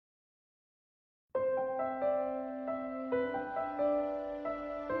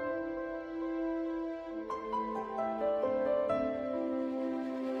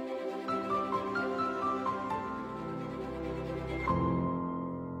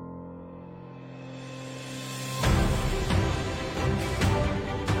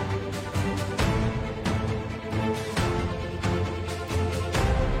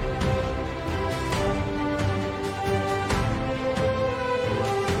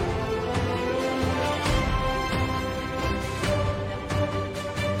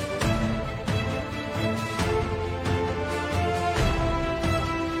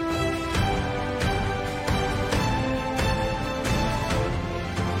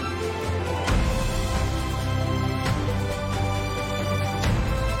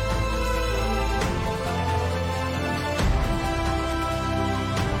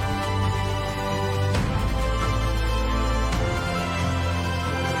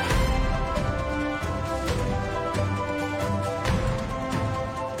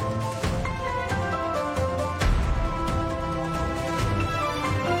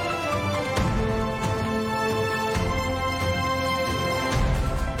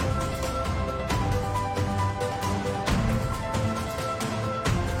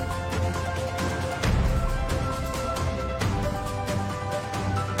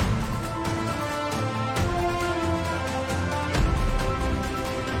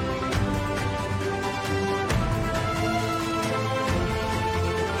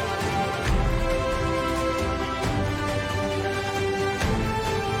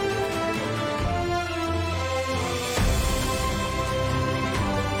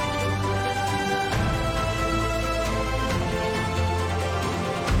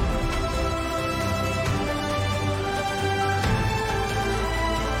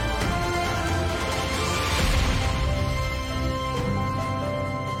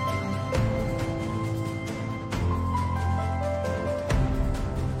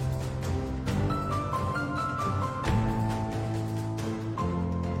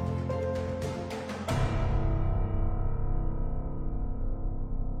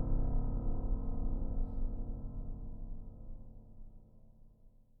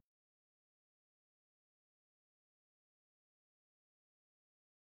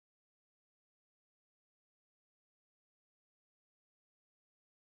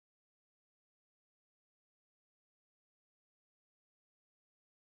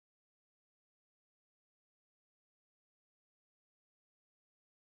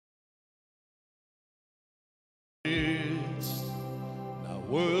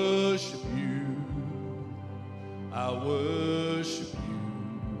worship you. I worship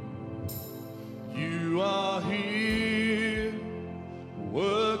you. You are here,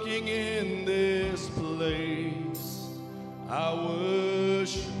 working in this place. I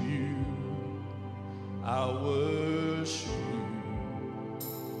worship you. I worship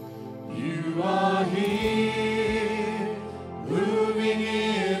you. You are here, moving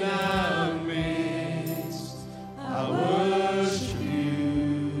in our midst. I worship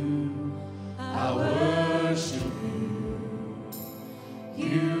you. I worship you.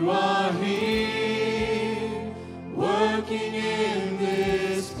 You are here, working in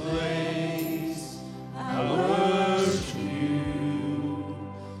this place. I worship you.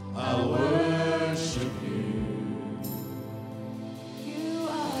 I worship you. You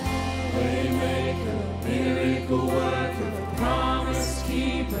are Waymaker, miracle worker, promise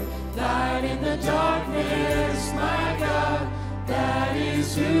keeper, light in the darkness, my God, that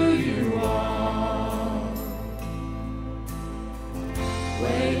is who you are.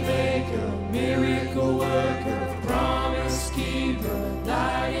 Waymaker, miracle worker, promise keeper,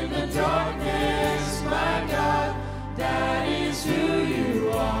 light in the darkness, my God, that is who you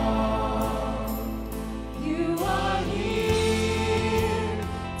are. You are here,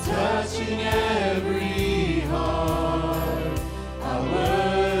 touching every heart. I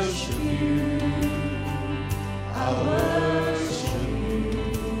worship you. I worship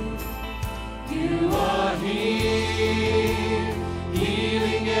you. You are here,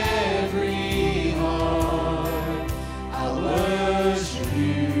 healing every heart. I worship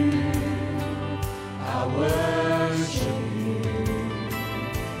you. I worship you.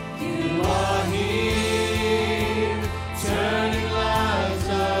 You are here, turning lives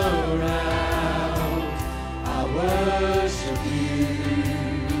around. I worship you.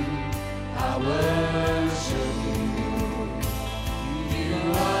 I worship you. You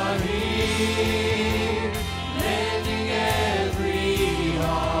are here, mending every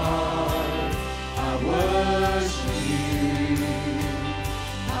heart. I worship you.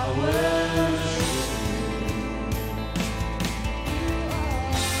 I worship you.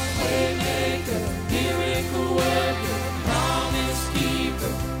 Waymaker, miracle worker, promise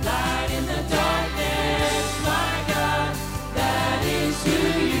keeper, light in the darkness, my God, that is who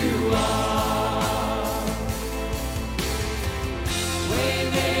you are.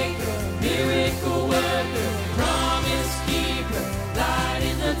 Waymaker, miracle worker, promise keeper, light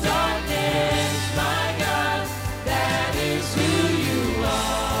in the darkness, my God, that is who you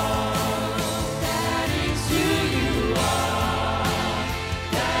are. That is who you are.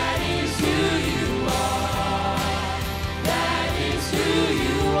 That is who you are. That is who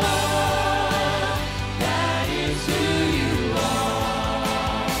you are. That is who you are.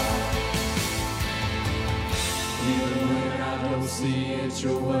 Even when I don't see it,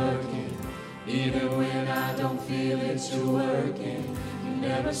 you're working. Even when I don't feel it, you're working. You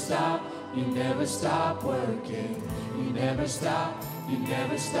never stop, you never stop working. You never stop, you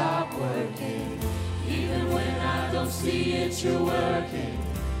never stop working. Even when I don't see it, you're working.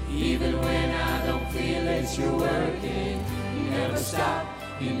 Even when I don't feel it, you're working. You never stop,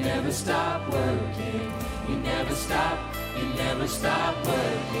 you never stop working. You never stop, you never stop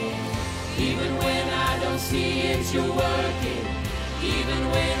working. Even when I don't see it, you're working. Even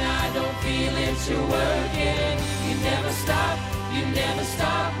when I don't feel it, you're working. You never stop, you never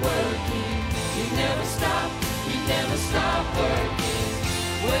stop working. You never stop, you never stop working.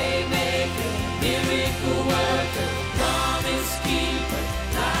 Waymaker, miracle worker, promise keeper,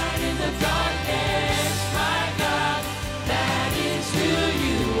 light in the darkness, my God, that is who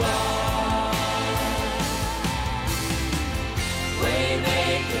you are.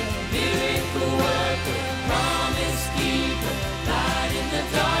 Waymaker, miracle worker, promise keeper, light in the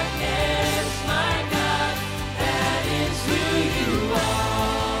darkness, my God, that is who you are.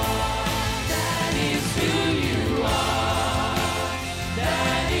 That is who you are.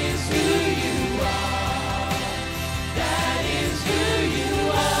 That is who you are. That is who you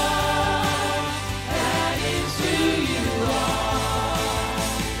are. That is who you are.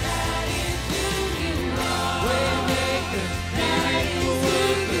 That is who you are. Waymaker, miracle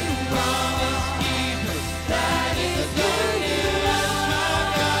worker, promise keeper. That is who you are, my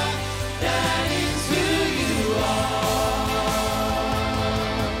God. That is who you are.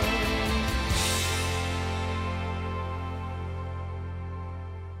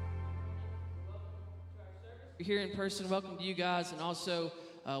 Here in person, welcome to you guys, and also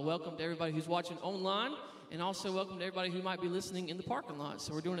welcome to everybody who's watching online, and also welcome to everybody who might be listening in the parking lot.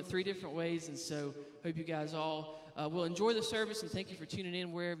 So we're doing it 3 different ways, and so hope you guys all will enjoy the service, and thank you for tuning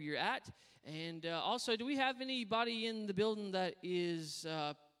in wherever you're at. And also, do we have anybody in the building that is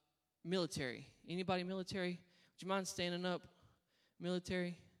military? Anybody military? Would you mind standing up?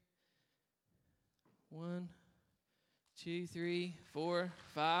 Military? 1, 2, 3, 4,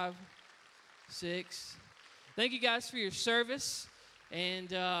 5, 6. Thank you guys for your service.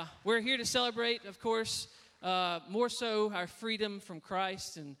 And we're here to celebrate, of course, more so our freedom from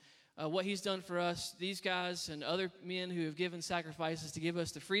Christ and what he's done for us. These guys and other men who have given sacrifices to give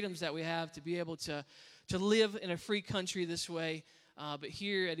us the freedoms that we have to be able to live in a free country this way. But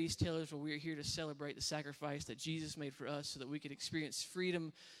here at East Taylorsville, we're here to celebrate the sacrifice that Jesus made for us so that we could experience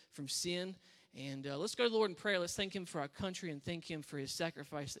freedom from sin. And let's go to the Lord in prayer. Let's thank him for our country and thank him for his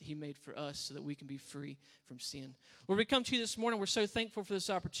sacrifice that he made for us so that we can be free from sin. Lord, we come to you this morning. We're so thankful for this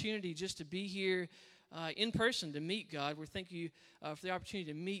opportunity just to be here in person to meet God. We thank you for the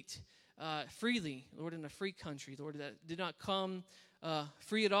opportunity to meet freely, Lord, in a free country. Lord, that did not come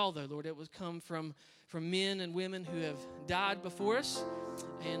free at all, though, Lord. It was come from men and women who have died before us.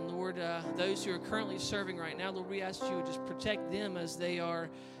 And, Lord, those who are currently serving right now, Lord, we ask you to just protect them as they are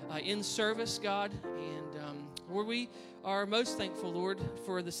in service, God. And, Lord, we are most thankful, Lord,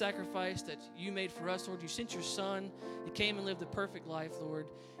 for the sacrifice that you made for us. Lord, you sent your Son. He came and lived the perfect life, Lord.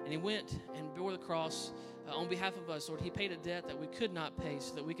 And he went and bore the cross on behalf of us, Lord. He paid a debt that we could not pay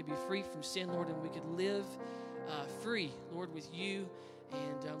so that we could be free from sin, Lord, and we could live free, Lord, with you.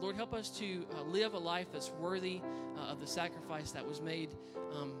 And, Lord, help us to live a life that's worthy of the sacrifice that was made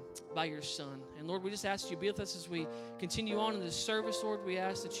by your Son. And, Lord, we just ask you to be with us as we continue on in this service, Lord. We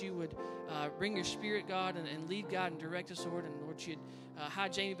ask that you would bring your Spirit, God, and lead, God, and direct us, Lord. And, Lord, you'd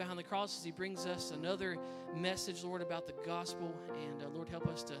hide Jamie behind the cross as he brings us another message, Lord, about the gospel. And, Lord, help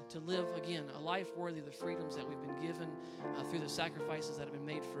us to live, again, a life worthy of the freedoms that we've been given through the sacrifices that have been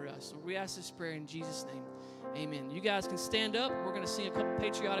made for us. Lord, we ask this prayer in Jesus' name. Amen. You guys can stand up. We're going to sing a couple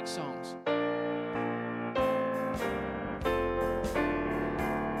patriotic songs.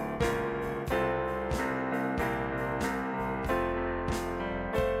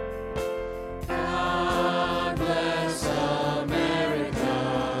 God bless America,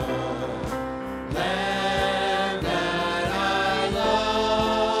 land that I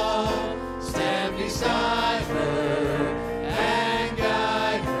love. Stand beside her and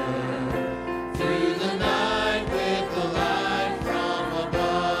guide her through the night with the light from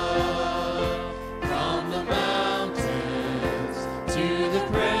above. From the mountains to the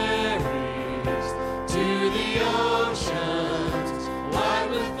prairies to the oceans white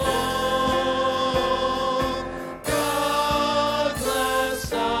with foam. God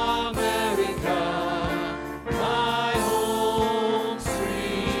bless America, my home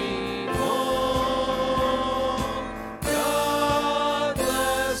sweet home. God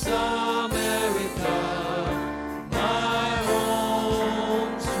bless America, my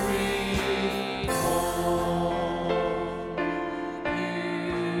home sweet home.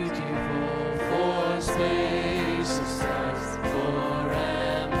 Beautiful for space of stars, for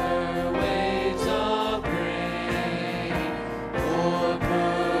amber waves of grain, for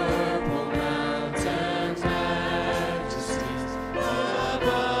purple mountains, majesties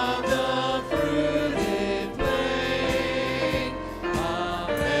above the fruited plain.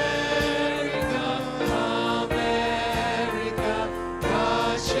 America, America,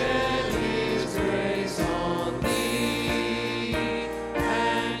 God shed his grace on thee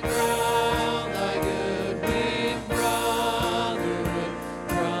and crown thy good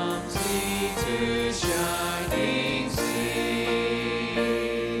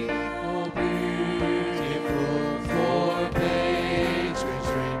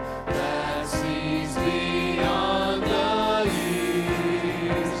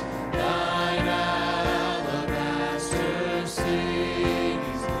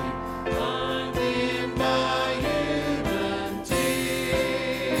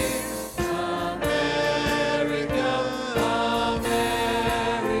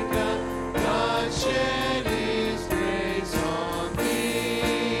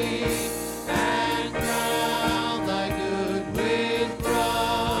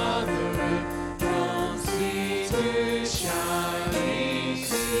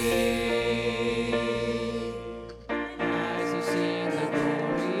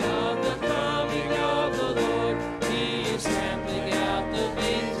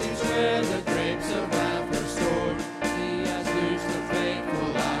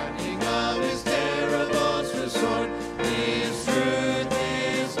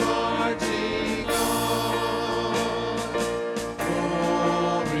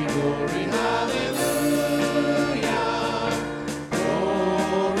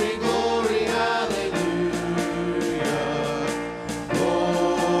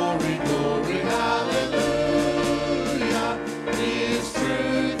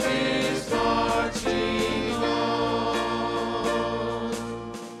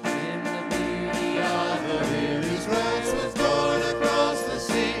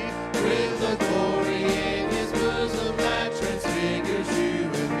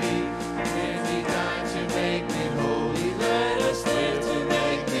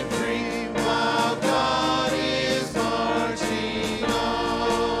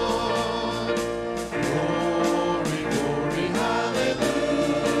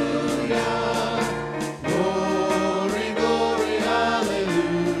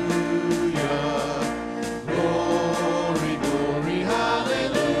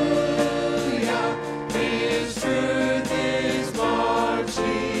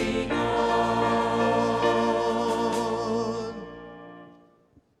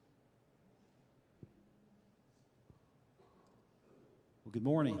Good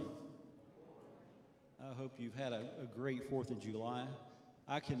morning. I hope you've had a great 4th of July.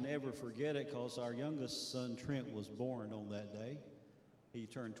 I can never forget it because our youngest son, Trent, was born on that day. He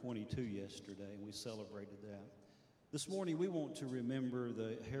turned 22 yesterday, and we celebrated that. This morning, we want to remember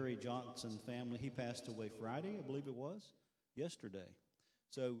the Harry Johnson family. He passed away Friday, I believe it was, yesterday.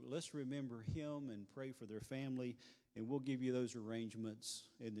 So let's remember him and pray for their family, and we'll give you those arrangements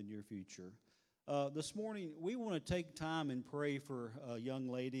in the near future. This morning, we want to take time and pray for a young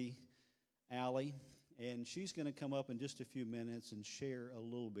lady, Allie, and she's going to come up in just a few minutes and share a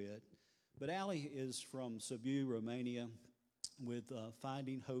little bit. But Allie is from Sibiu, Romania, with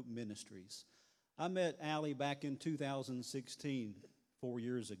Finding Hope Ministries. I met Allie back in 2016, 4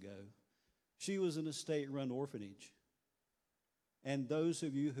 years ago. She was in a state-run orphanage. And those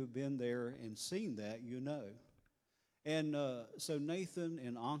of you who've been there and seen that, you know. And so Nathan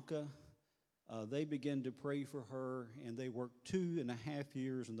and Anka, they began to pray for her, and they worked 2.5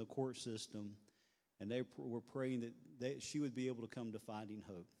 years in the court system, and they were praying that she would be able to come to Finding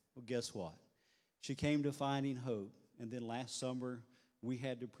Hope. Well, guess what? She came to Finding Hope, and then last summer, we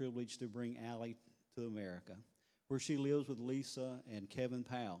had the privilege to bring Allie to America, where she lives with Lisa and Kevin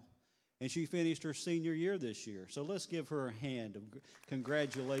Powell. And she finished her senior year this year. So let's give her a hand of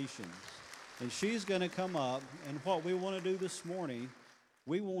congratulations. And she's going to come up, and what we want to do this morning,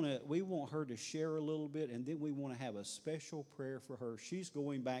 we want her to share a little bit, and then we want to have a special prayer for her. She's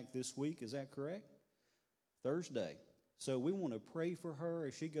going back this week, is that correct? Thursday. So we want to pray for her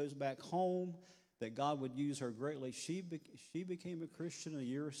as she goes back home, that God would use her greatly. She became a Christian a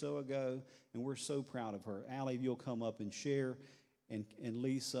year or so ago, and we're so proud of her. Allie, if you'll come up and share, and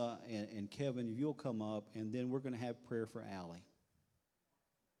Lisa and Kevin, if you'll come up, and then we're going to have prayer for Allie.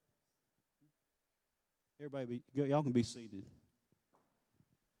 Everybody, y'all can be seated.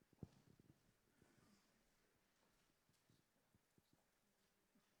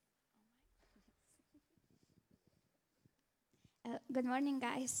 Good morning,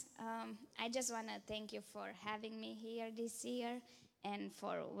 guys. I just want to thank you for having me here this year and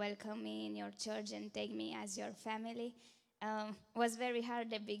for welcoming me in your church and take me as your family. It was very hard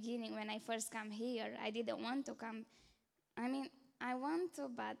at the beginning when I first come here. I didn't want to come. I mean, I want to,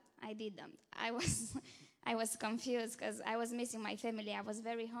 but I didn't. I was confused because I was missing my family. I was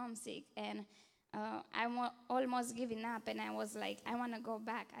very homesick, and almost giving up, and I was like, I want to go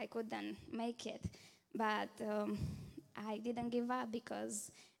back. I couldn't make it, but I didn't give up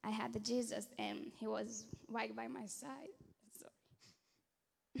because I had Jesus, and he was right by my side. So,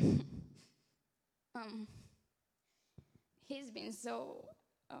 he's been so,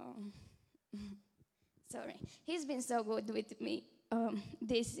 he's been so good with me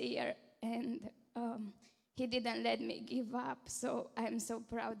this year, and he didn't let me give up. So I'm so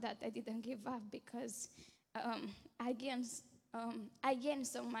proud that I didn't give up because I gained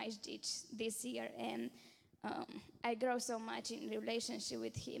so much this year, and I grow so much in relationship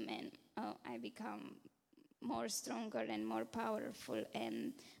with him, and I become more stronger and more powerful,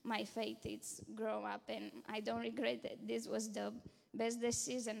 and my faith is grow up, and I don't regret that. This was the best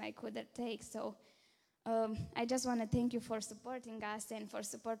decision I could have taken. So I just want to thank you for supporting us and for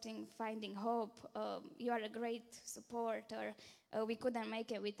supporting Finding Hope. You are a great supporter. We couldn't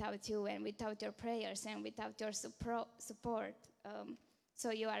make it without you and without your prayers and without your support. So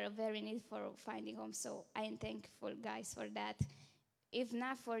you are a very need for Finding Home. So I am thankful, guys, for that. If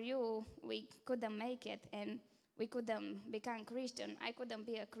not for you, we couldn't make it, and we couldn't become Christian. I couldn't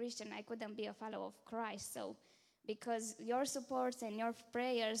be a Christian. I couldn't be a follower of Christ. So because your supports and your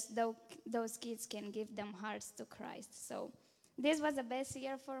prayers, those kids can give them hearts to Christ. So this was the best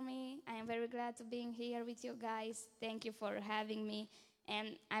year for me. I am very glad to be here with you guys. Thank you for having me. And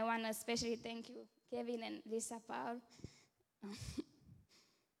I want to especially thank you, Kevin and Lisa Paul.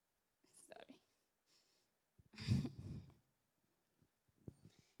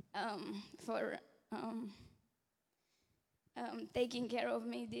 For taking care of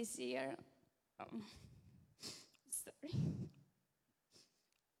me this year.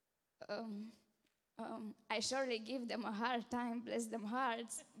 I surely give them a hard time, bless them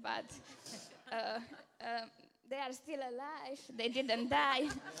hearts, but they are still alive. They didn't die,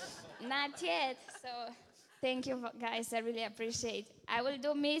 not yet. So thank you, guys. I really appreciate it. I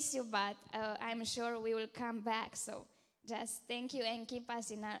will miss you, but I'm sure we will come back. So just thank you and keep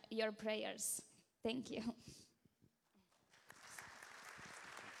us in your prayers. Thank you.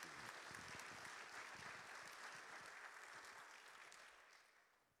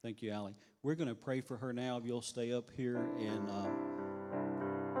 Thank you, Allie. We're going to pray for her now. If you'll stay up here. And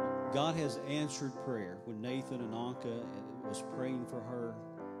God has answered prayer. When Nathan and Anka was praying for her,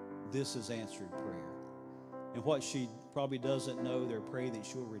 this is answered prayer. And what she probably doesn't know, they're praying that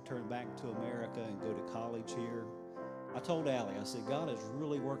she'll return back to America and go to college here. I told Allie, I said, God is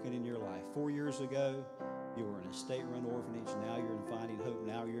really working in your life. 4 years ago, you were in a state-run orphanage. Now you're in Finding Hope.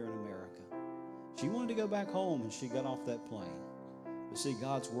 Now you're in America. She wanted to go back home, and she got off that plane. But see,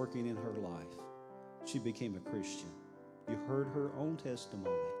 God's working in her life. She became a Christian. You heard her own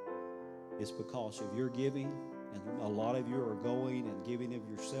testimony. It's because of your giving, and a lot of you are going and giving of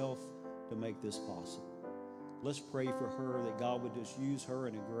yourself to make this possible. Let's pray for her that God would just use her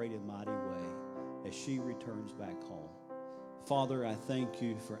in a great and mighty way as she returns back home. Father, I thank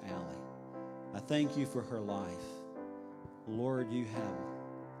you for Allie. I thank you for her life. Lord, you have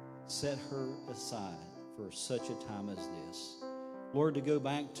set her aside for such a time as this. Lord, to go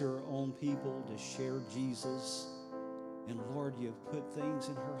back to her own people, to share Jesus. And Lord, you've put things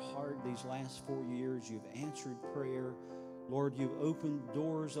in her heart these last 4 years. You've answered prayer. Lord, you've opened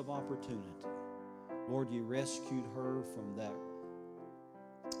doors of opportunity. Lord, you rescued her from that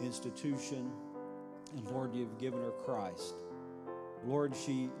institution. And Lord, you've given her Christ. Lord,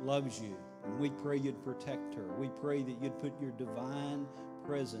 she loves you. And we pray you'd protect her. We pray that you'd put your divine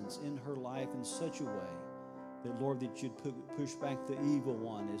presence in her life in such a way that, Lord, that you'd push back the evil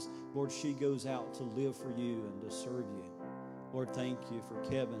one as, Lord, she goes out to live for you and to serve you. Lord, thank you for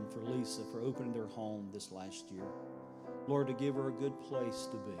Kevin, for Lisa, for opening their home this last year. Lord, to give her a good place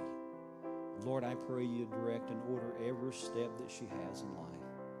to be. Lord, I pray you direct and order every step that she has in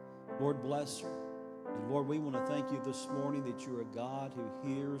life. Lord, bless her. And Lord, we want to thank you this morning that you're a God who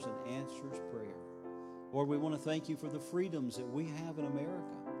hears and answers prayer. Lord, we want to thank you for the freedoms that we have in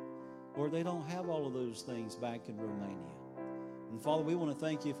America. Lord, they don't have all of those things back in Romania. And Father, we want to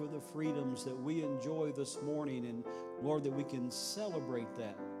thank you for the freedoms that we enjoy this morning, and Lord, that we can celebrate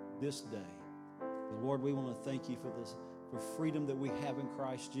that this day. But Lord, we want to thank you for this, for freedom that we have in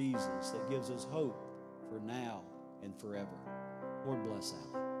Christ Jesus that gives us hope for now and forever. Lord, bless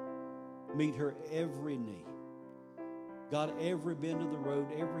Allie. Meet her every need. God, every bend of the road,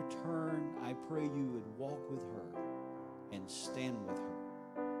 every turn, I pray you would walk with her and stand with her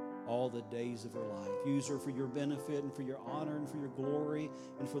all the days of her life. Use her for your benefit and for your honor and for your glory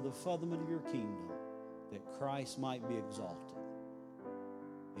and for the furtherment of your kingdom, that Christ might be exalted.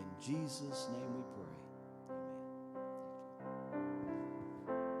 In Jesus' name we pray.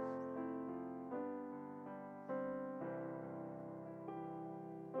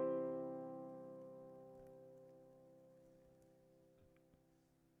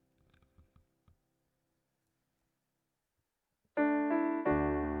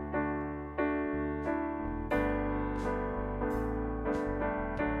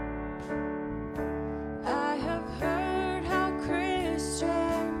 I have heard how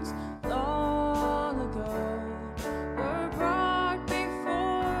Christians long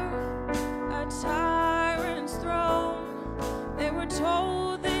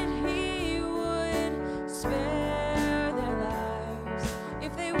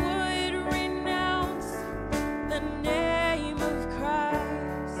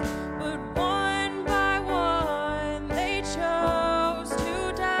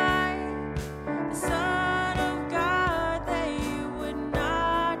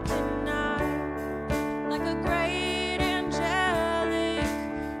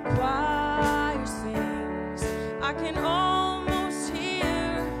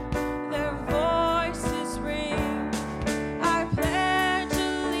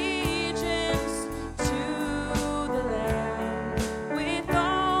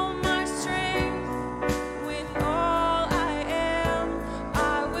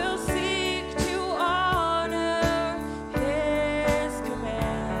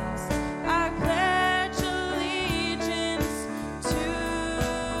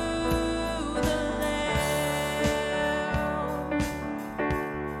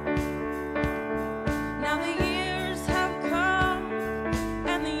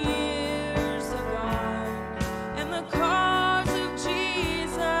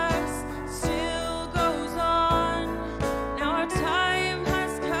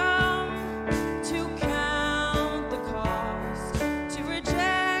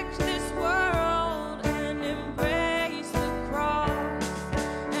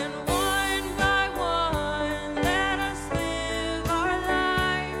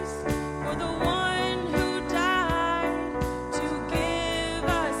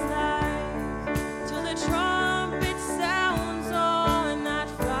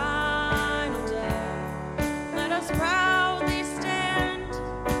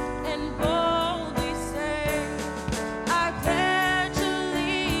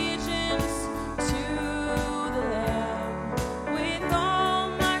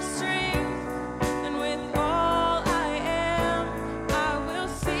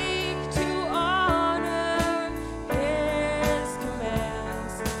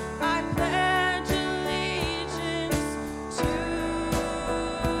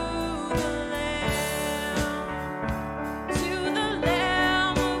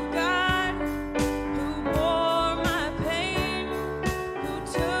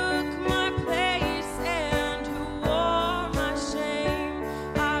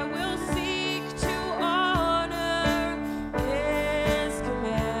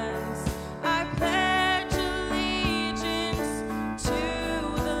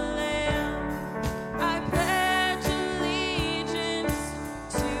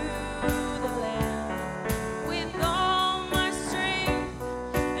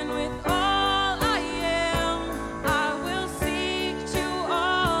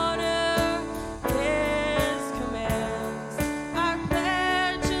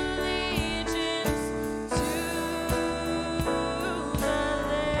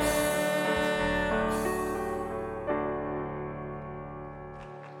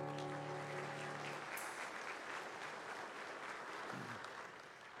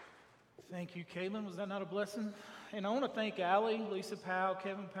Thank you, Caitlin. Was that not a blessing? And I want to thank Allie, Lisa Powell,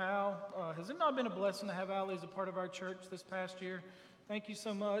 Kevin Powell. Has it not been a blessing to have Allie as a part of our church this past year? Thank you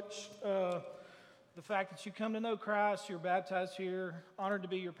so much. The fact that you come to know Christ, you're baptized here, honored to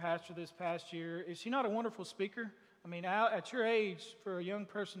be your pastor this past year. Is she not a wonderful speaker? I mean, at your age, for a young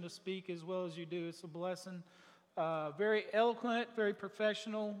person to speak as well as you do, it's a blessing. Very eloquent, very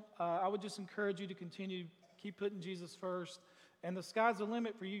professional. I would just encourage you to continue, keep putting Jesus first. And the sky's the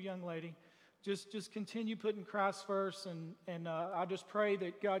limit for you, young lady. Just continue putting Christ first, and I just pray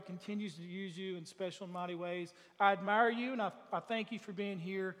that God continues to use you in special and mighty ways. I admire you, and I thank you for being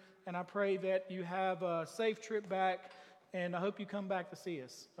here, and I pray that you have a safe trip back, and I hope you come back to see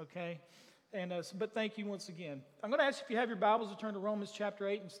us, okay? And but thank you once again. I'm going to ask you if you have your Bibles to turn to Romans chapter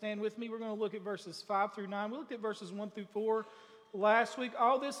 8 and stand with me. We're going to look at verses 5 through 9. We looked at verses 1 through 4 last week.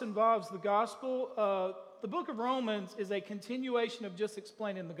 All this involves the gospel. The book of Romans is a continuation of just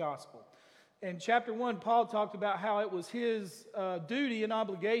explaining the gospel. In chapter 1, Paul talked about how it was his duty and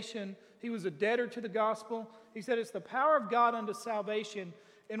obligation. He was a debtor to the gospel. He said it's the power of God unto salvation.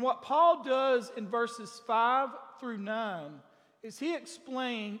 And what Paul does in verses 5 through 9 is he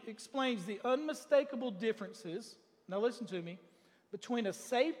explains the unmistakable differences, now listen to me, between a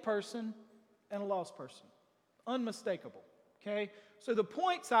saved person and a lost person. Unmistakable, okay? So the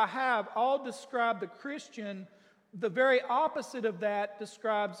points I have all describe the Christian. The very opposite of that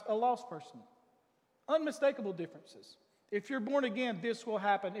describes a lost person. Unmistakable differences. If you're born again, this will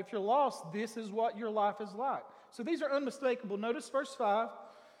happen. If you're lost, this is what your life is like. So these are unmistakable. Notice verse 5.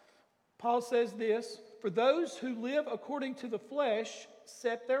 Paul says this, for those who live according to the flesh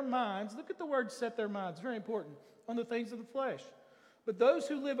set their minds, look at the word set their minds, very important, on the things of the flesh. But those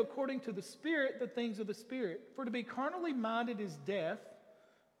who live according to the Spirit, the things of the Spirit. For to be carnally minded is death,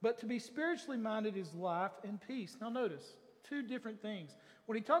 but to be spiritually minded is life and peace. Now notice, two different things.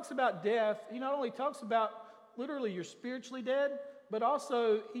 When he talks about death, he not only talks about literally you're spiritually dead, but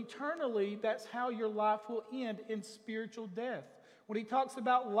also eternally, that's how your life will end, in spiritual death. When he talks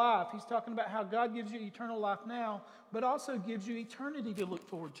about life, he's talking about how God gives you eternal life now, but also gives you eternity to look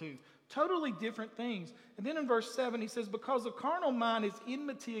forward to. Totally different things. And then in verse 7, he says, because the carnal mind is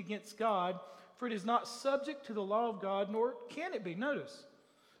enmity against God, for it is not subject to the law of God, nor can it be. Notice,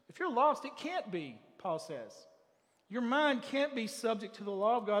 if you're lost, it can't be, Paul says. Your mind can't be subject to the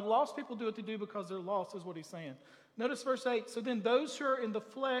law of God. Lost people do what they do because they're lost, is what he's saying. Notice verse 8, so then those who are in the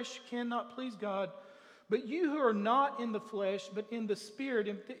flesh cannot please God, but you who are not in the flesh, but in the Spirit,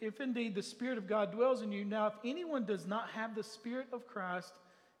 if indeed the Spirit of God dwells in you. Now, if anyone does not have the Spirit of Christ,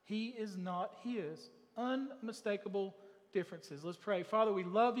 he is not his. Unmistakable differences. Let's pray. Father, we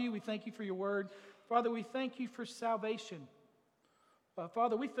love you. We thank you for your word. Father, we thank you for salvation.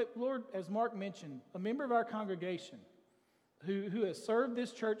 Father, we think, Lord, as Mark mentioned, a member of our congregation who has served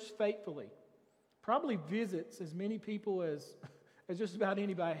this church faithfully, probably visits as many people as just about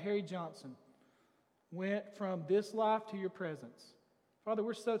anybody, Harry Johnson, went from this life to your presence. Father,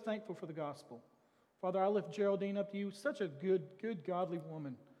 we're so thankful for the gospel. Father, I lift Geraldine up to you, such a good, godly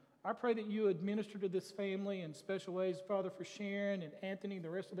woman. I pray that you would minister to this family in special ways, Father, for Sharon and Anthony and the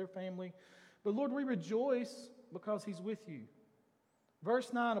rest of their family. But Lord, we rejoice because he's with you.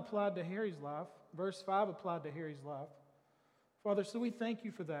 Verse 9 applied to Harry's life. Verse 5 applied to Harry's life. Father, so we thank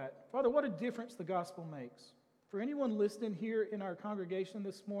you for that. Father, what a difference the gospel makes. For anyone listening here in our congregation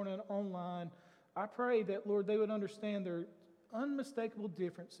this morning online, I pray that, Lord, they would understand there are unmistakable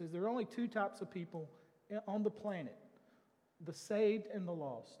differences. There are only two types of people on the planet, the saved and the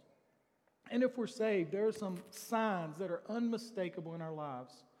lost. And if we're saved, there are some signs that are unmistakable in our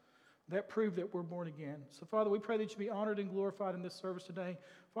lives that prove that we're born again. So, Father, we pray that you be honored and glorified in this service today.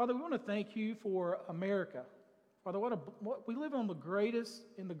 Father, we want to thank you for America. Father, we live in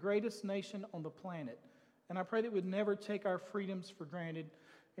the greatest nation on the planet. And I pray that we'd never take our freedoms for granted.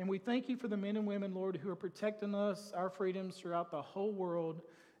 And we thank you for the men and women, Lord, who are protecting us, our freedoms throughout the whole world.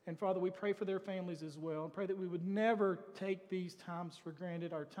 And Father, we pray for their families as well. And pray that we would never take these times for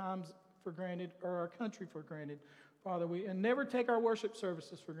granted, our times for granted, or our country for granted. Father, and never take our worship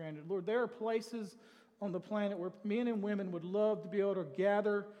services for granted. Lord, there are places on the planet where men and women would love to be able to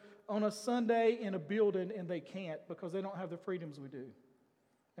gather on a Sunday in a building, and they can't because they don't have the freedoms we do.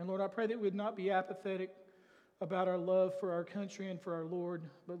 And Lord, I pray that we would not be apathetic about our love for our country and for our Lord.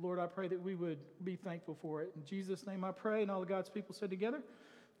 But Lord, I pray that we would be thankful for it. In Jesus' name I pray, and all of God's people said together,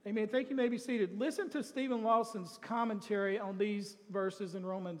 amen. Thank you. You may be seated. Listen to Stephen Lawson's commentary on these verses in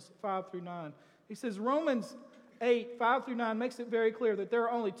Romans 5 through 9. He says, Romans 8, 5 through 9 makes it very clear that there are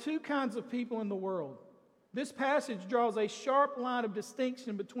only two kinds of people in the world. This passage draws a sharp line of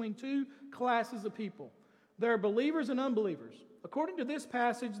distinction between two classes of people. There are believers and unbelievers. According to this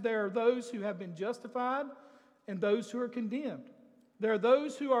passage, there are those who have been justified and those who are condemned. There are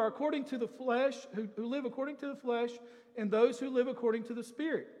those who are according to the flesh, who live according to the flesh, and those who live according to the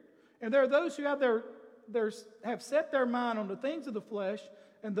Spirit. And there are those who have set their mind on the things of the flesh,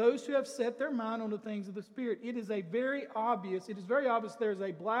 and those who have set their mind on the things of the Spirit. It is very obvious there is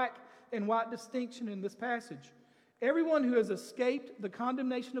a black and white distinction in this passage. Everyone who has escaped the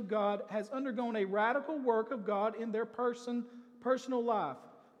condemnation of God has undergone a radical work of God in their personal life.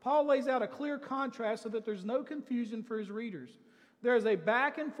 Paul lays out a clear contrast so that there's no confusion for his readers. There is a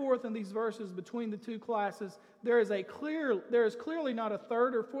back and forth in these verses between the two classes. There is clearly not a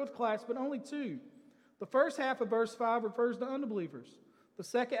third or fourth class, but only two. The first half of verse 5 refers to unbelievers. The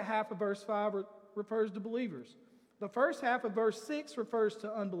second half of verse 5 refers to believers. The first half of verse 6 refers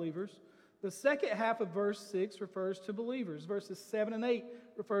to unbelievers. The second half of verse 6 refers to believers. Verses 7 and 8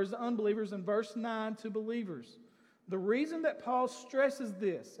 refers to unbelievers, and verse 9 to believers. The reason that Paul stresses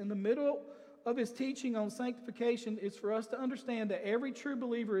this in the middle of his teaching on sanctification is for us to understand that every true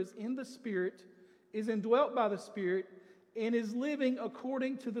believer is in the Spirit, is indwelt by the Spirit, and is living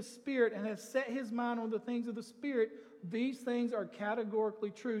according to the Spirit and has set his mind on the things of the Spirit. These things are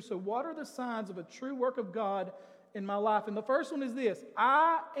categorically true. So what are the signs of a true work of God in my life? And the first one is this: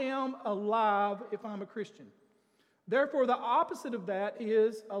 I am alive if I'm a Christian. Therefore, the opposite of that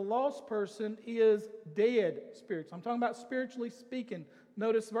is a lost person is dead spirits. I'm talking about spiritually speaking.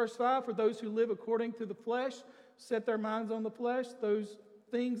 Notice verse 5, for those who live according to the flesh set their minds on the flesh, those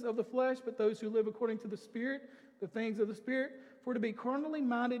things of the flesh, but those who live according to the Spirit, the things of the Spirit. For to be carnally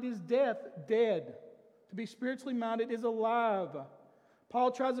minded is death, dead. To be spiritually minded is alive.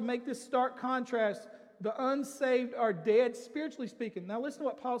 Paul tries to make this stark contrast. The unsaved are dead, spiritually speaking. Now listen to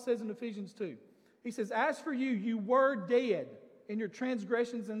what Paul says in Ephesians 2. He says, as for you, you were dead in your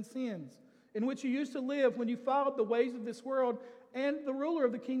transgressions and sins, in which you used to live when you followed the ways of this world and the ruler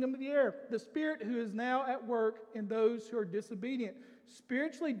of the kingdom of the air, the spirit who is now at work in those who are disobedient.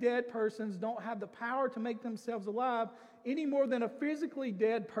 Spiritually dead persons don't have the power to make themselves alive any more than a physically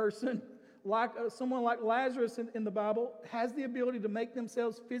dead person, like someone like Lazarus in the Bible, has the ability to make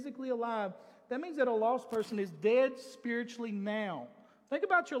themselves physically alive. That means that a lost person is dead spiritually now. Think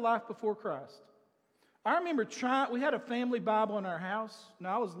about your life before Christ. I remember we had a family Bible in our house.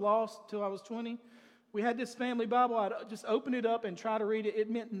 Now, I was lost till I was 20. We had this family Bible. I'd just open it up and try to read it. It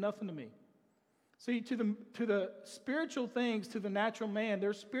meant nothing to me. See, to the spiritual things, to the natural man,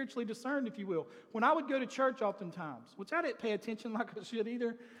 they're spiritually discerned, if you will. When I would go to church oftentimes, which I didn't pay attention like I should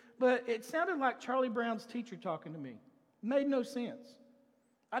either, but it sounded like Charlie Brown's teacher talking to me. It made no sense.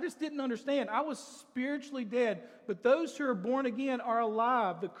 I just didn't understand. I was spiritually dead, but those who are born again are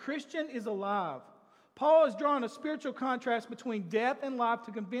alive. The Christian is alive. Paul is drawing a spiritual contrast between death and life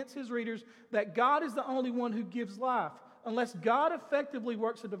to convince his readers that God is the only one who gives life. Unless God effectively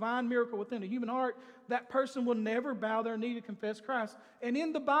works a divine miracle within a human heart, that person will never bow their knee to confess Christ. And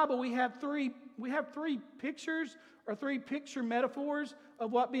in the Bible, we have three pictures or three picture metaphors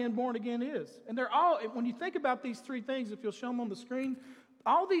of what being born again is. And they're all, when you think about these three things, if you'll show them on the screen,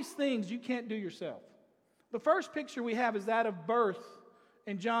 all these things you can't do yourself. The first picture we have is that of birth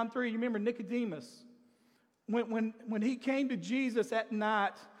in John 3. You remember Nicodemus? When he came to Jesus at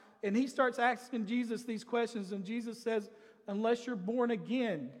night, and he starts asking Jesus these questions, and Jesus says, unless you're born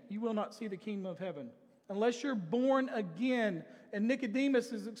again, you will not see the kingdom of heaven. Unless you're born again. And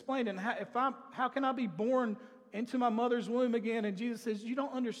Nicodemus is explaining, how can I be born into my mother's womb again? And Jesus says, you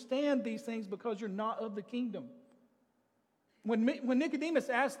don't understand these things because you're not of the kingdom. When Nicodemus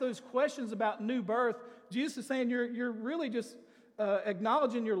asked those questions about new birth, Jesus is saying you're really just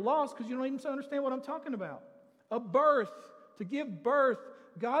acknowledging you're lost because you don't even understand what I'm talking about. A birth, to give birth,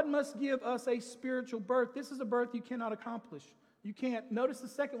 God must give us a spiritual birth. This is a birth you cannot accomplish. You can't. Notice the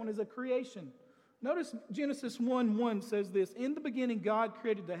second one is a creation. Notice Genesis 1:1 says this, in the beginning God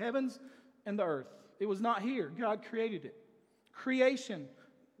created the heavens and the earth. It was not here. God created it. Creation.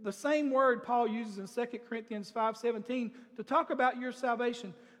 The same word Paul uses in 2 Corinthians 5:17 to talk about your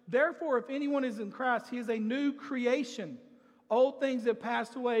salvation. Therefore, if anyone is in Christ, he is a new creation. Old things have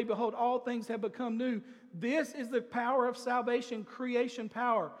passed away. Behold, all things have become new. This is the power of salvation, creation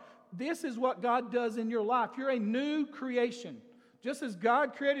power. This is what God does in your life. You're a new creation. Just as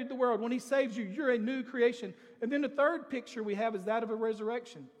God created the world, when he saves you, you're a new creation. And then the third picture we have is that of a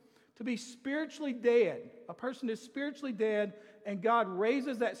resurrection. To be spiritually dead. A person is spiritually dead, and God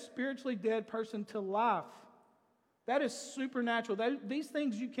raises that spiritually dead person to life. That is supernatural. These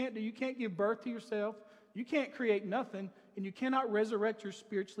things you can't do. You can't give birth to yourself. You can't create nothing, and you cannot resurrect your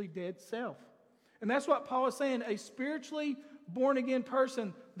spiritually dead self. And that's what Paul is saying. A spiritually born-again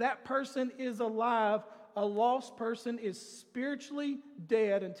person, that person is alive. a lost person is spiritually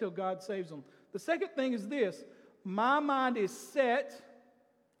dead until God saves them. The second thing is this: my mind is set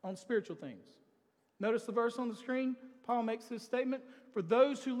on spiritual things. Notice the verse on the screen. Paul makes this statement: for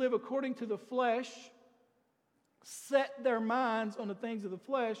those who live according to the flesh set their minds on the things of the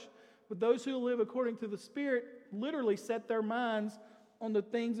flesh, but those who live according to the Spirit literally set their minds on the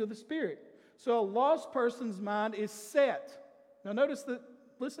things of the Spirit. So a lost person's mind is set. Now notice that,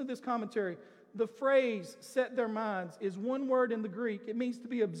 listen to this commentary. The phrase set their minds is one word in the Greek. It means to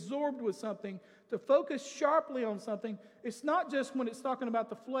be absorbed with something, to focus sharply on something. It's not just when it's talking about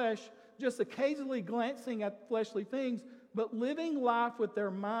the flesh, just occasionally glancing at fleshly things, but living life with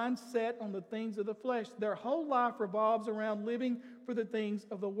their mind set on the things of the flesh. Their whole life revolves around living for the things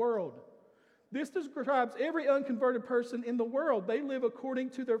of the world. This describes every unconverted person in the world. They live according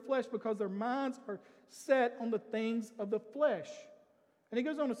to their flesh because their minds are set on the things of the flesh. And he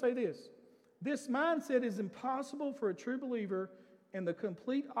goes on to say this: this mindset is impossible for a true believer and the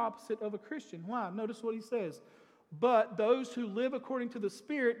complete opposite of a Christian. Why? Notice what he says. But those who live according to the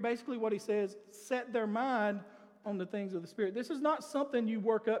Spirit, basically what he says, set their mind on the things of the Spirit. This is not something you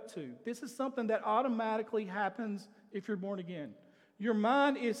work up to. This is something that automatically happens if you're born again. Your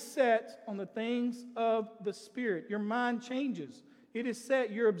mind is set on the things of the Spirit. Your mind changes. It is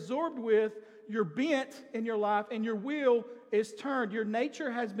set. You're absorbed with, you're bent in your life, and your will is turned. Your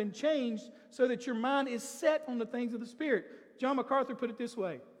nature has been changed so that your mind is set on the things of the Spirit. John MacArthur put it this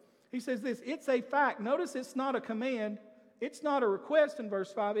way. He says this: it's a fact. Notice it's not a command. It's not a request in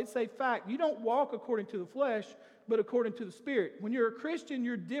verse 5. It's a fact. You don't walk according to the flesh, but according to the Spirit. When you're a Christian,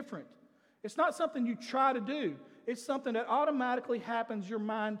 you're different. It's not something you try to do. It's something that automatically happens. Your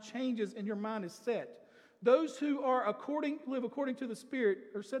mind changes and your mind is set. Those who live according to the Spirit,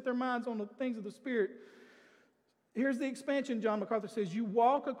 or set their minds on the things of the Spirit. Here's the expansion. John MacArthur says, you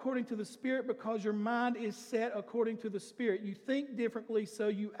walk according to the Spirit because your mind is set according to the Spirit. You think differently, so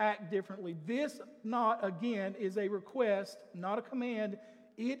you act differently. This, not again, is a request, not a command.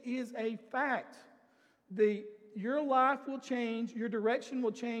 It is a fact. Your life will change, your direction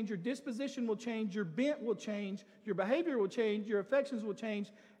will change, your disposition will change, your bent will change, your behavior will change, your affections will change.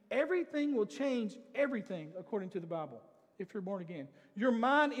 Everything will change, everything, according to the Bible, if you're born again. Your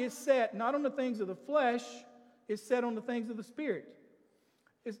mind is set not on the things of the flesh, it's set on the things of the Spirit.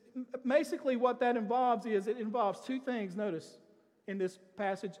 It's basically what that involves is it involves two things, notice, in this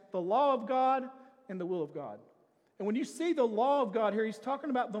passage: the law of God and the will of God. And when you see the law of God here, he's talking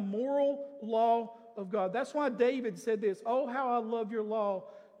about the moral law of God. That's why David said this: oh, how I love your law.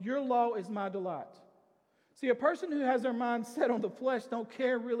 Your law is my delight. See, a person who has their mind set on the flesh don't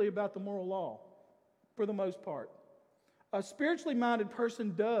care really about the moral law for the most part. A spiritually minded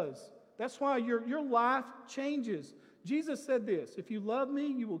person does. That's why your life changes. Jesus said this: if you love me,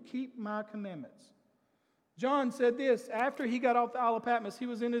 you will keep my commandments. John said this after he got off the Isle of Patmos. He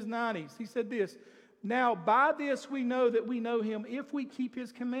was in his 90s. He said this: now by this we know that we know him if we keep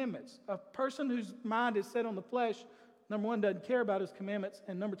his commandments. A person whose mind is set on the flesh, number one, doesn't care about his commandments,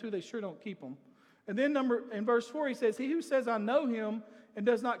 and number two, they sure don't keep them. And then in verse 4 he says, he who says I know him and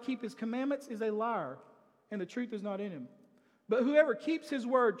does not keep his commandments is a liar, and the truth is not in him. But whoever keeps his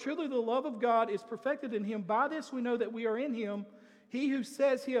word, truly the love of God is perfected in him. By this we know that we are in him. He who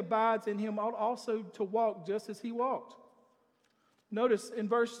says he abides in him ought also to walk just as he walked. Notice in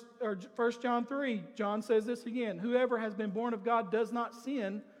 1 John 3, John says this again: whoever has been born of God does not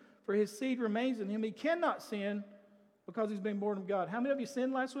sin, for his seed remains in him. He cannot sin because he's been born of God. How many of you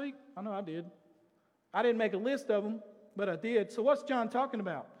sinned last week? I know I did. I didn't make a list of them, but I did. So what's John talking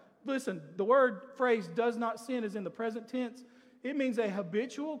about? Listen, the phrase does not sin is in the present tense. It means a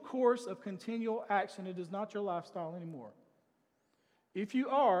habitual course of continual action. It is not your lifestyle anymore. If you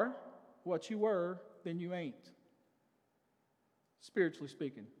are what you were, then you ain't, spiritually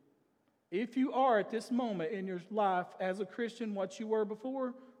speaking. If you are at this moment in your life as a Christian what you were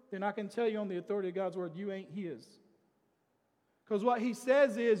before, then I can tell you on the authority of God's word, you ain't his. Because what he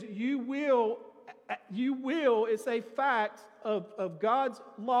says is you will, it's a fact of God's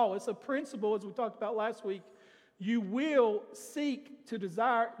law. It's a principle, as we talked about last week. You will seek to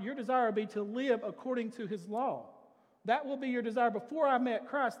desire, your desire will be to live according to his law. That will be your desire. Before I met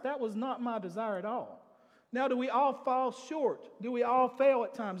Christ, that was not my desire at all. Now, do we all fall short? Do we all fail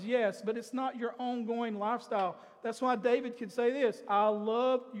at times? Yes, but it's not your ongoing lifestyle. That's why David could say this: I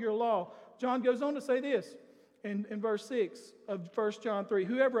love your law. John goes on to say this in verse 6 of 1 John 3: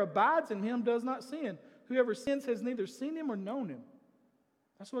 whoever abides in him does not sin. Whoever sins has neither seen him or known him.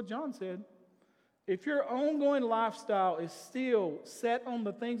 That's what John said. If your ongoing lifestyle is still set on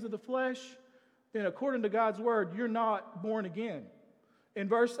the things of the flesh, then according to God's word, you're not born again. In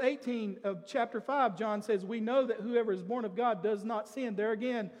verse 18 of chapter 5, John says, we know that whoever is born of God does not sin. There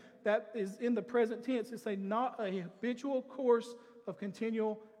again, that is in the present tense. It's not a habitual course of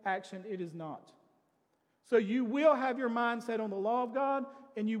continual action. It is not. So you will have your mind set on the law of God,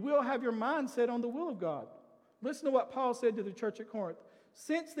 and you will have your mind set on the will of God. Listen to what Paul said to the church at Corinth.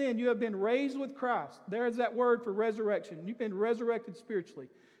 Since then, you have been raised with Christ. There is that word for resurrection. You've been resurrected spiritually.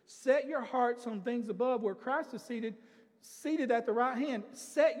 Set your hearts on things above where Christ is seated at the right hand.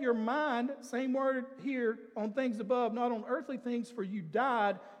 Set your mind, same word here, on things above, not on earthly things, for you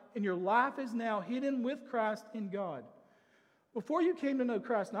died, and your life is now hidden with Christ in God. Before you came to know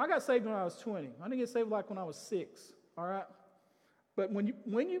Christ, now I got saved when I was 20. I didn't get saved like when I was 6, all right? But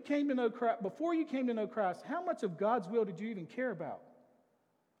when you came to know Christ, before you came to know Christ, how much of God's will did you even care about?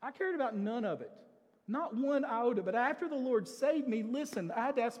 I cared about none of it. Not one iota. But after the Lord saved me, listen, I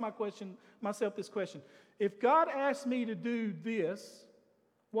had to ask myself this question. If God asked me to do this,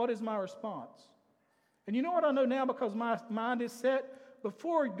 what is my response? And you know what I know now because my mind is set?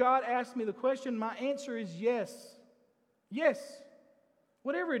 Before God asked me the question, my answer is yes. Yes.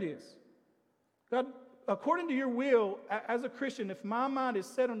 Whatever it is. God, according to your will, as a Christian, if my mind is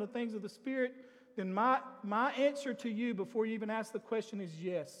set on the things of the Spirit, then my answer to you before you even ask the question is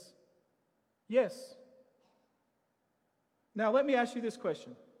yes. Yes. Now, let me ask you this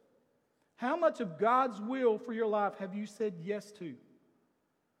question. How much of God's will for your life have you said yes to?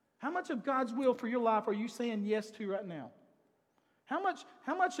 How much of God's will for your life are you saying yes to right now? How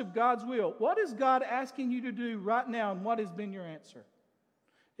much of God's will? What is God asking you to do right now, and what has been your answer?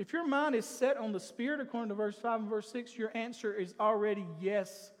 If your mind is set on the Spirit, according to verse 5 and verse 6, your answer is already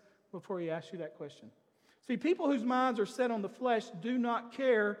yes before he asks you that question. See, people whose minds are set on the flesh do not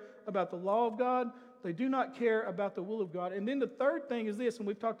care about the law of God. They do not care about the will of God. And then the third thing is this, and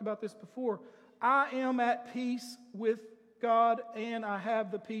we've talked about this before. I am at peace with God, and I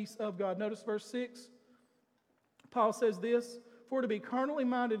have the peace of God. Notice verse 6. Paul says this, for to be carnally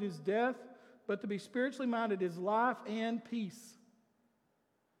minded is death, but to be spiritually minded is life and peace.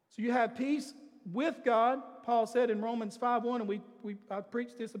 So you have peace with God, Paul said in Romans 5:1, and I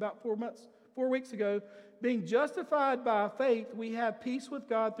preached this about 4 weeks ago. Being justified by faith, we have peace with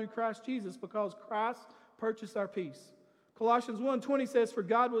God through Christ Jesus because Christ purchased our peace. Colossians 1:20 says, for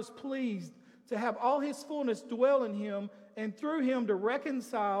God was pleased to have all his fullness dwell in him, and through him to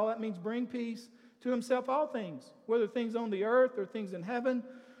reconcile, that means bring peace, to himself all things, whether things on the earth or things in heaven.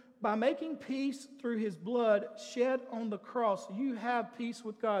 By making peace through his blood shed on the cross, you have peace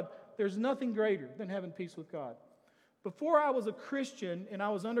with God. There's nothing greater than having peace with God. Before I was a Christian and I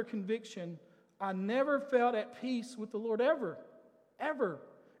was under conviction, I never felt at peace with the Lord ever. Ever.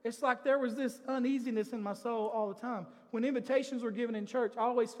 It's like there was this uneasiness in my soul all the time. When invitations were given in church, I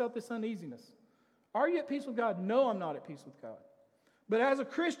always felt this uneasiness. Are you at peace with God? No, I'm not at peace with God. But as a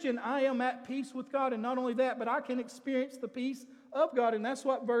Christian, I am at peace with God. And not only that, but I can experience the peace of God. And that's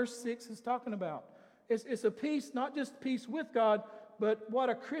what verse 6 is talking about. It's a peace, not just peace with God, but what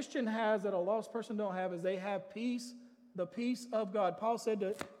a Christian has that a lost person don't have is they have peace, the peace of God. Paul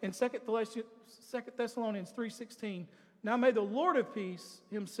said in 2 Thessalonians 3:16, now may the Lord of peace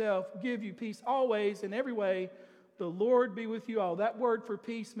himself give you peace always in every way. The Lord be with you all. That word for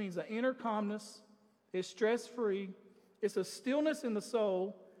peace means an inner calmness. It's stress-free. It's a stillness in the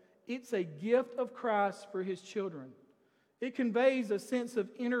soul. It's a gift of Christ for his children. It conveys a sense of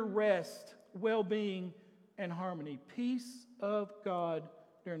inner rest, well-being, and harmony. Peace of God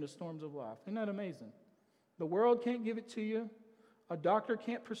during the storms of life. Isn't that amazing? The world can't give it to you. A doctor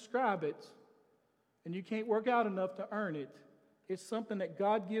can't prescribe it. And you can't work out enough to earn it. It's something that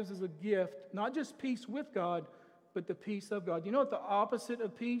God gives as a gift. Not just peace with God, but the peace of God. You know what the opposite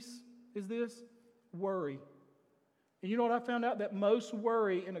of peace is this? Worry. And you know what I found out? That most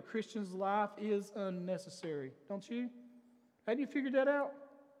worry in a Christian's life is unnecessary. Don't you? Have you figured that out?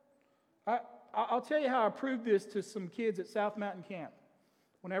 I'll tell you how I proved this to some kids at South Mountain Camp.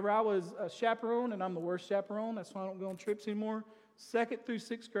 Whenever I was a chaperone, and I'm the worst chaperone, that's why I don't go on trips anymore, 2nd through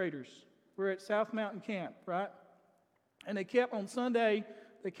 6th graders were at South Mountain Camp, right? And they kept, on Sunday,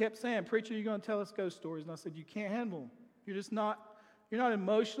 they kept saying, preacher, you're going to tell us ghost stories. And I said, you can't handle them. You're not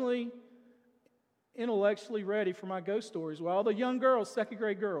emotionally, intellectually ready for my ghost stories. Well, all the young girls, 2nd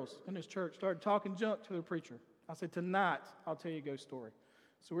grade girls in this church, started talking junk to the preacher. I said, tonight, I'll tell you a ghost story.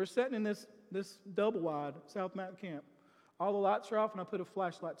 So we're sitting in this double-wide South Mountain Camp. All the lights are off, and I put a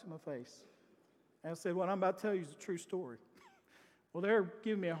flashlight to my face. And I said, what I'm about to tell you is a true story. Well, they're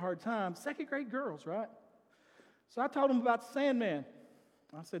giving me a hard time. 2nd grade girls, right? So I told them about the Sandman.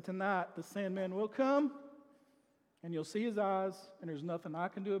 I said, tonight, the Sandman will come, and you'll see his eyes, and there's nothing I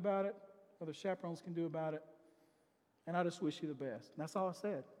can do about it, or the chaperones can do about it. And I just wish you the best. And that's all I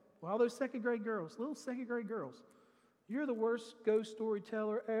said. Well, all those second grade girls, little second grade girls, you're the worst ghost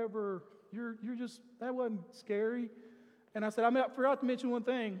storyteller ever. You're just, that wasn't scary. And I said, I forgot to mention one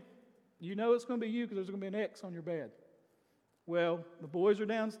thing. You know it's going to be you because there's going to be an X on your bed. Well, the boys are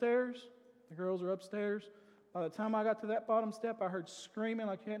downstairs. The girls are upstairs. By the time I got to that bottom step, I heard screaming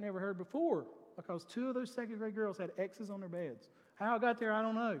like you had never heard before because 2 of those second grade girls had X's on their beds. How I got there, I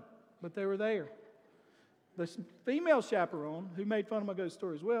don't know, but they were there. The female chaperone, who made fun of my ghost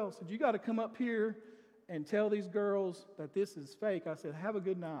story as well, said, you got to come up here and tell these girls that this is fake. I said, have a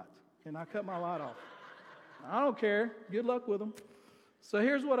good night. And I cut my light off. I don't care. Good luck with them. So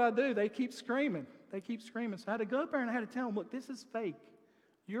here's what I do. They keep screaming. So I had to go up there and I had to tell them, look, this is fake.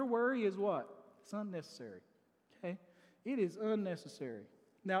 Your worry is what? It's unnecessary. Okay? It is unnecessary.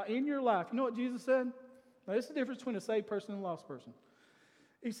 Now, in your life, you know what Jesus said? Now, this is the difference between a saved person and a lost person.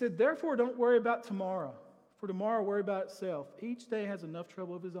 He said, therefore, don't worry about tomorrow. For tomorrow, worry about itself. Each day has enough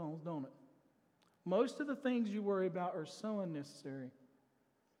trouble of his own, don't it? Most of the things you worry about are so unnecessary.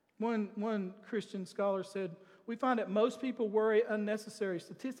 One Christian scholar said, we find that most people worry unnecessary.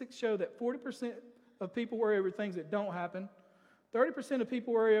 Statistics show that 40% of people worry over things that don't happen. 30% of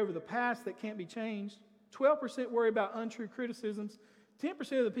people worry over the past that can't be changed. 12% worry about untrue criticisms.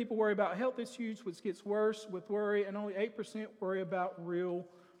 10% of the people worry about health issues, which gets worse with worry. And only 8% worry about real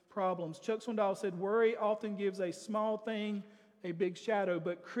problems. Chuck Swindoll said, worry often gives a small thing a big shadow.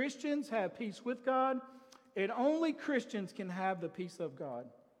 But Christians have peace with God, and only Christians can have the peace of God.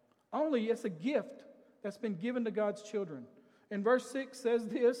 Only, it's a gift that's been given to God's children. And verse 6 says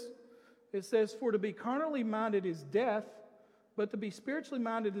this. It says, for to be carnally minded is death, but to be spiritually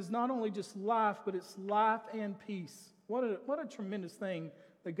minded is not only just life, but it's life and peace. What a tremendous thing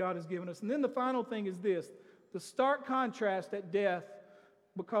that God has given us. And then the final thing is this, the stark contrast at death,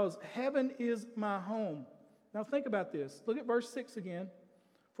 because heaven is my home. Now think about this. Look at verse 6 again.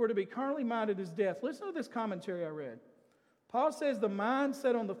 For to be carnally minded is death. Listen to this commentary I read. Paul says the mind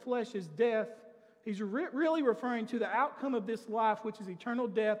set on the flesh is death. He's really referring to the outcome of this life, which is eternal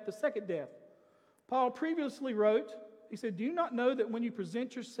death, the second death. Paul previously wrote, he said, do you not know that when you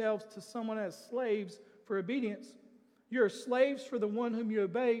present yourselves to someone as slaves for obedience, you are slaves for the one whom you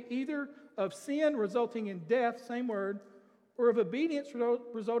obey, either of sin resulting in death, same word, or of obedience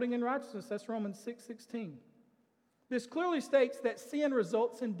resulting in righteousness. That's Romans 6:16. This clearly states that sin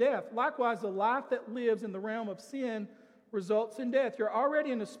results in death. Likewise, the life that lives in the realm of sin results in death. You're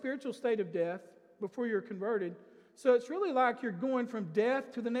already in a spiritual state of death before you're converted. So it's really like you're going from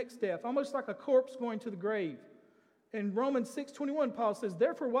death to the next death, almost like a corpse going to the grave. In Romans 6:21, Paul says,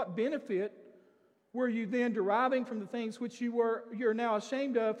 therefore, what benefit were you then deriving from the things which you're now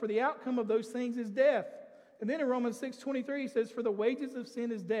ashamed of? For the outcome of those things is death. And then in Romans 6:23, he says, for the wages of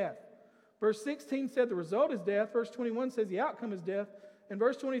sin is death. Verse 16 said the result is death. Verse 21 says the outcome is death. And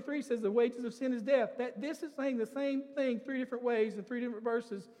verse 23 says the wages of sin is death. This is saying the same thing 3 different ways in 3 different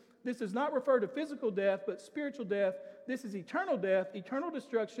verses. This does not refer to physical death, but spiritual death. This is eternal death, eternal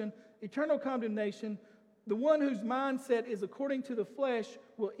destruction, eternal condemnation. The one whose mindset is according to the flesh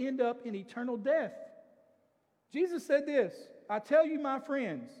will end up in eternal death. Jesus said this, I tell you, my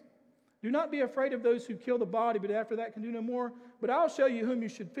friends, do not be afraid of those who kill the body, but after that can do no more. But I'll show you whom you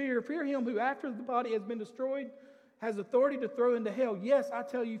should fear. Fear him who after the body has been destroyed has authority to throw into hell. Yes, I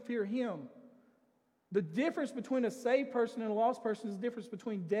tell you, fear him. The difference between a saved person and a lost person is the difference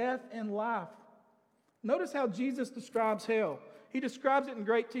between death and life. Notice how Jesus describes hell. He describes it in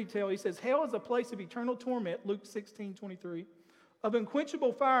great detail. He says, hell is a place of eternal torment, Luke 16:23, of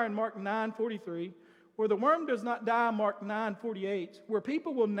unquenchable fire in Mark 9:43, where the worm does not die, Mark 9:48, where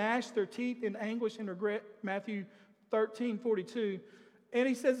people will gnash their teeth in anguish and regret, Matthew 13:42. And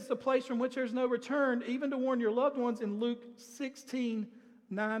he says it's a place from which there's no return, even to warn your loved ones in Luke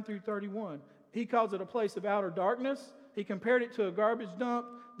 16:9-31. He calls it a place of outer darkness. He compared it to a garbage dump.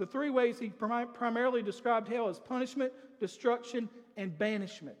 The 3 ways he primarily described hell as punishment, destruction, and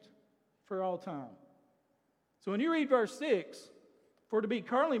banishment for all time. So when you read verse 6, for to be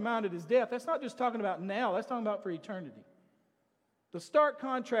carnally minded is death, that's not just talking about now, that's talking about for eternity. The stark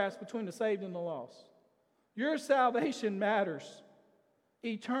contrast between the saved and the lost. Your salvation matters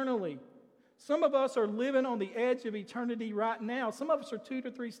eternally. Some of us are living on the edge of eternity right now. Some of us are 2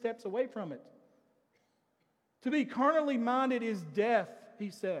 to 3 steps away from it. To be carnally minded is death,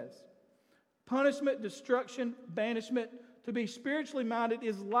 he says. Punishment, destruction, banishment. To be spiritually minded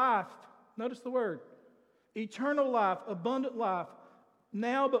is life. Notice the word. Eternal life, abundant life,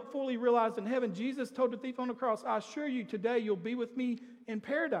 now but fully realized in heaven. Jesus told the thief on the cross, I assure you today you'll be with me in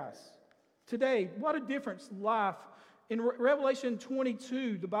paradise. Today, what a difference life. In Revelation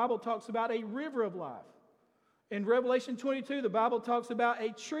 22, the Bible talks about a river of life. In Revelation 22, the Bible talks about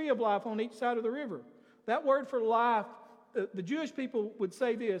a tree of life on each side of the river. That word for life, the Jewish people would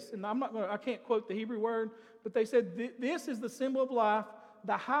say this, and I can't quote the Hebrew word, but they said this is the symbol of life,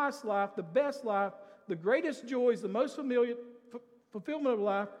 the highest life, the best life, the greatest joys, the most fulfillment of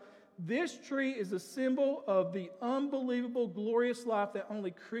life. This tree is a symbol of the unbelievable, glorious life that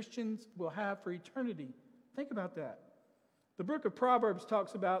only Christians will have for eternity. Think about that. The book of Proverbs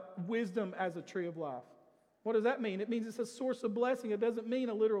talks about wisdom as a tree of life. What does that mean? It means it's a source of blessing. It doesn't mean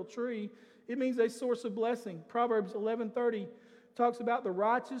a literal tree. It means a source of blessing. Proverbs 11:30 talks about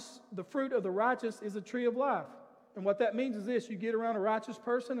the fruit of the righteous is a tree of life. And what that means is this: you get around a righteous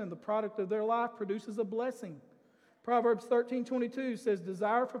person and the product of their life produces a blessing. Proverbs 13:22 says,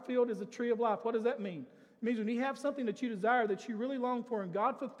 desire fulfilled is a tree of life. What does that mean? It means when you have something that you desire, that you really long for, and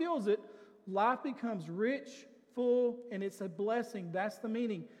God fulfills it, life becomes rich, full, and it's a blessing. That's the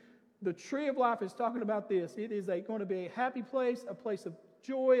meaning. The tree of life is talking about this. It is going to be a happy place, a place of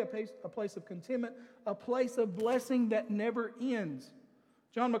joy, a place of contentment, a place of blessing that never ends.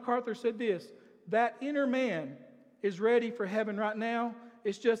 John MacArthur said this: that inner man is ready for heaven right now.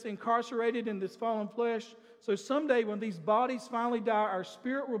 It's just incarcerated in this fallen flesh. So someday when these bodies finally die, our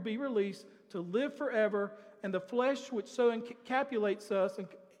spirit will be released to live forever, and the flesh which so encapsulates us and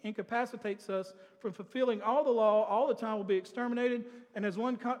incapacitates us from fulfilling all the law all the time will be exterminated. And as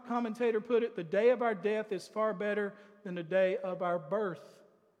one commentator put it, the day of our death is far better than the day of our birth.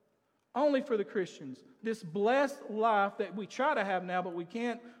 Only for the Christians. This blessed life that we try to have now but we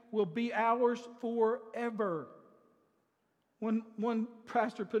can't will be ours forever. One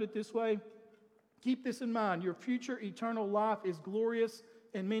pastor put it this way: keep this in mind. Your future eternal life is glorious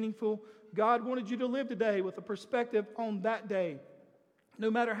and meaningful. God wanted you to live today with a perspective on that day. No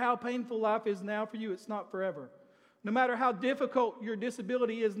matter how painful life is now for you, it's not forever. No matter how difficult your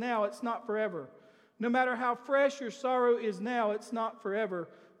disability is now, it's not forever. No matter how fresh your sorrow is now, it's not forever.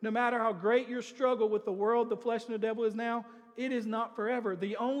 No matter how great your struggle with the world, the flesh, and the devil is now, it is not forever.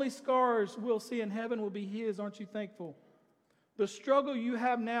 The only scars we'll see in heaven will be His. Aren't you thankful? The struggle you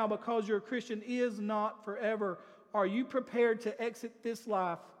have now because you're a Christian is not forever. Are you prepared to exit this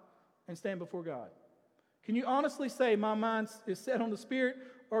life and stand before God? Can you honestly say, my mind is set on the Spirit?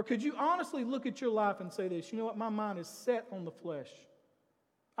 Or could you honestly look at your life and say this: you know what, my mind is set on the flesh?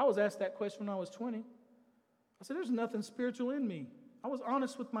 I was asked that question when I was 20. I said, there's nothing spiritual in me. I was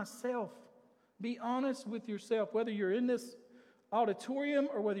honest with myself. Be honest with yourself, whether you're in this auditorium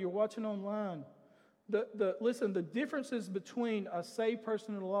or whether you're watching online. Listen, the differences between a saved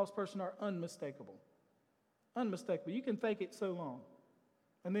person and a lost person are unmistakable. Unmistakable. You can fake it so long.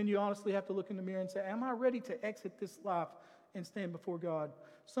 And then you honestly have to look in the mirror and say, am I ready to exit this life and stand before God?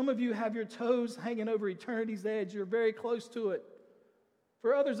 Some of you have your toes hanging over eternity's edge. You're very close to it.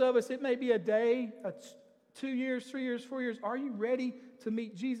 For others of us, it may be a day, 2 years, 3 years, 4 years. Are you ready to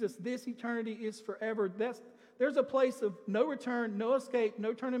meet Jesus? This eternity is forever. There's a place of no return, no escape,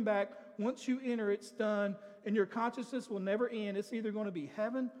 no turning back. Once you enter, it's done, and your consciousness will never end. It's either going to be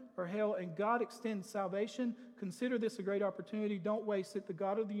heaven or hell, and God extends salvation. Consider this a great opportunity. Don't waste it. The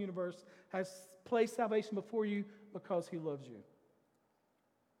God of the universe has placed salvation before you because He loves you.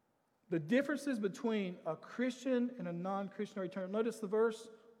 The differences between a Christian and a non-Christian are eternal. Notice the verse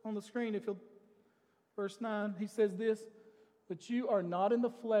on the screen. Verse 9, he says this: but you are not in the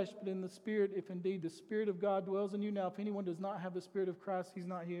flesh, but in the Spirit, if indeed the Spirit of God dwells in you. Now, if anyone does not have the Spirit of Christ, he's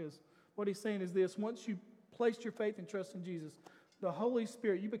not his. What he's saying is this: once you placed your faith and trust in Jesus, the Holy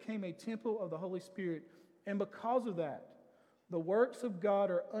Spirit, you became a temple of the Holy Spirit. And because of that, the works of God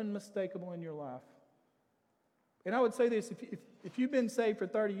are unmistakable in your life. And I would say this: if you've been saved for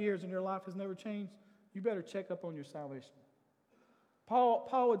 30 years and your life has never changed, you better check up on your salvation.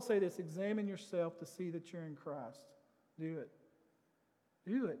 Paul would say this: examine yourself to see that you're in Christ. Do it.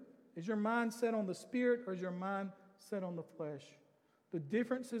 Do it. Is your mind set on the Spirit, or is your mind set on the flesh? The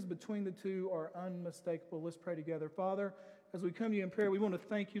differences between the two are unmistakable. Let's pray together. Father, as we come to you in prayer, we want to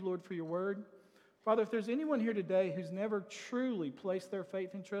thank you, Lord, for your word. Father, if there's anyone here today who's never truly placed their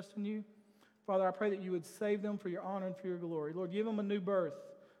faith and trust in you, Father, I pray that you would save them for your honor and for your glory. Lord, give them a new birth.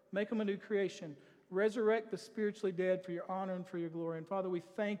 Make them a new creation. Resurrect the spiritually dead for your honor and for your glory. And Father, we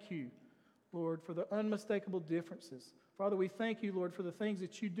thank you, Lord, for the unmistakable differences. Father, we thank you, Lord, for the things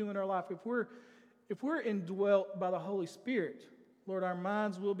that you do in our life. If we're indwelt by the Holy Spirit, Lord, our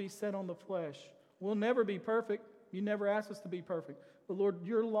minds will be set on the flesh. We'll never be perfect. You never asked us to be perfect. But Lord,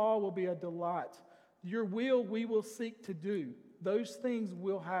 your law will be a delight. Your will we will seek to do. Those things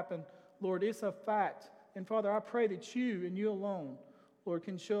will happen. Lord, it's a fact. And Father, I pray that you and you alone, Lord,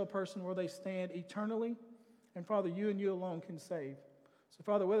 can show a person where they stand eternally. And Father, you and you alone can save. So,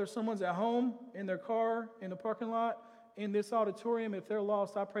 Father, whether someone's at home, in their car, in the parking lot, in this auditorium, if they're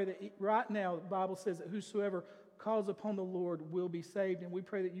lost, I pray that right now the Bible says that whosoever calls upon the Lord will be saved. And we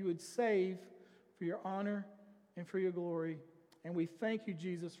pray that you would save for your honor and for your glory. And we thank you,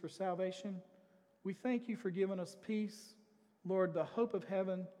 Jesus, for salvation. We thank you for giving us peace, Lord, the hope of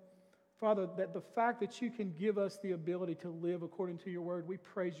heaven. Father, that the fact that you can give us the ability to live according to your word, we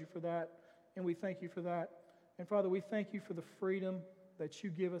praise you for that, and we thank you for that. And Father, we thank you for the freedom that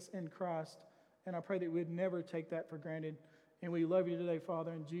you give us in Christ, and I pray that we'd never take that for granted. And we love you today,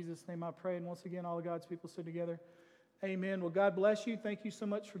 Father. In Jesus' name I pray, and once again, all of God's people stood together. Amen. Well, God bless you. Thank you so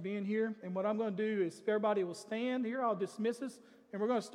much for being here. And what I'm going to do is, if everybody will stand here, I'll dismiss us, and we're going to start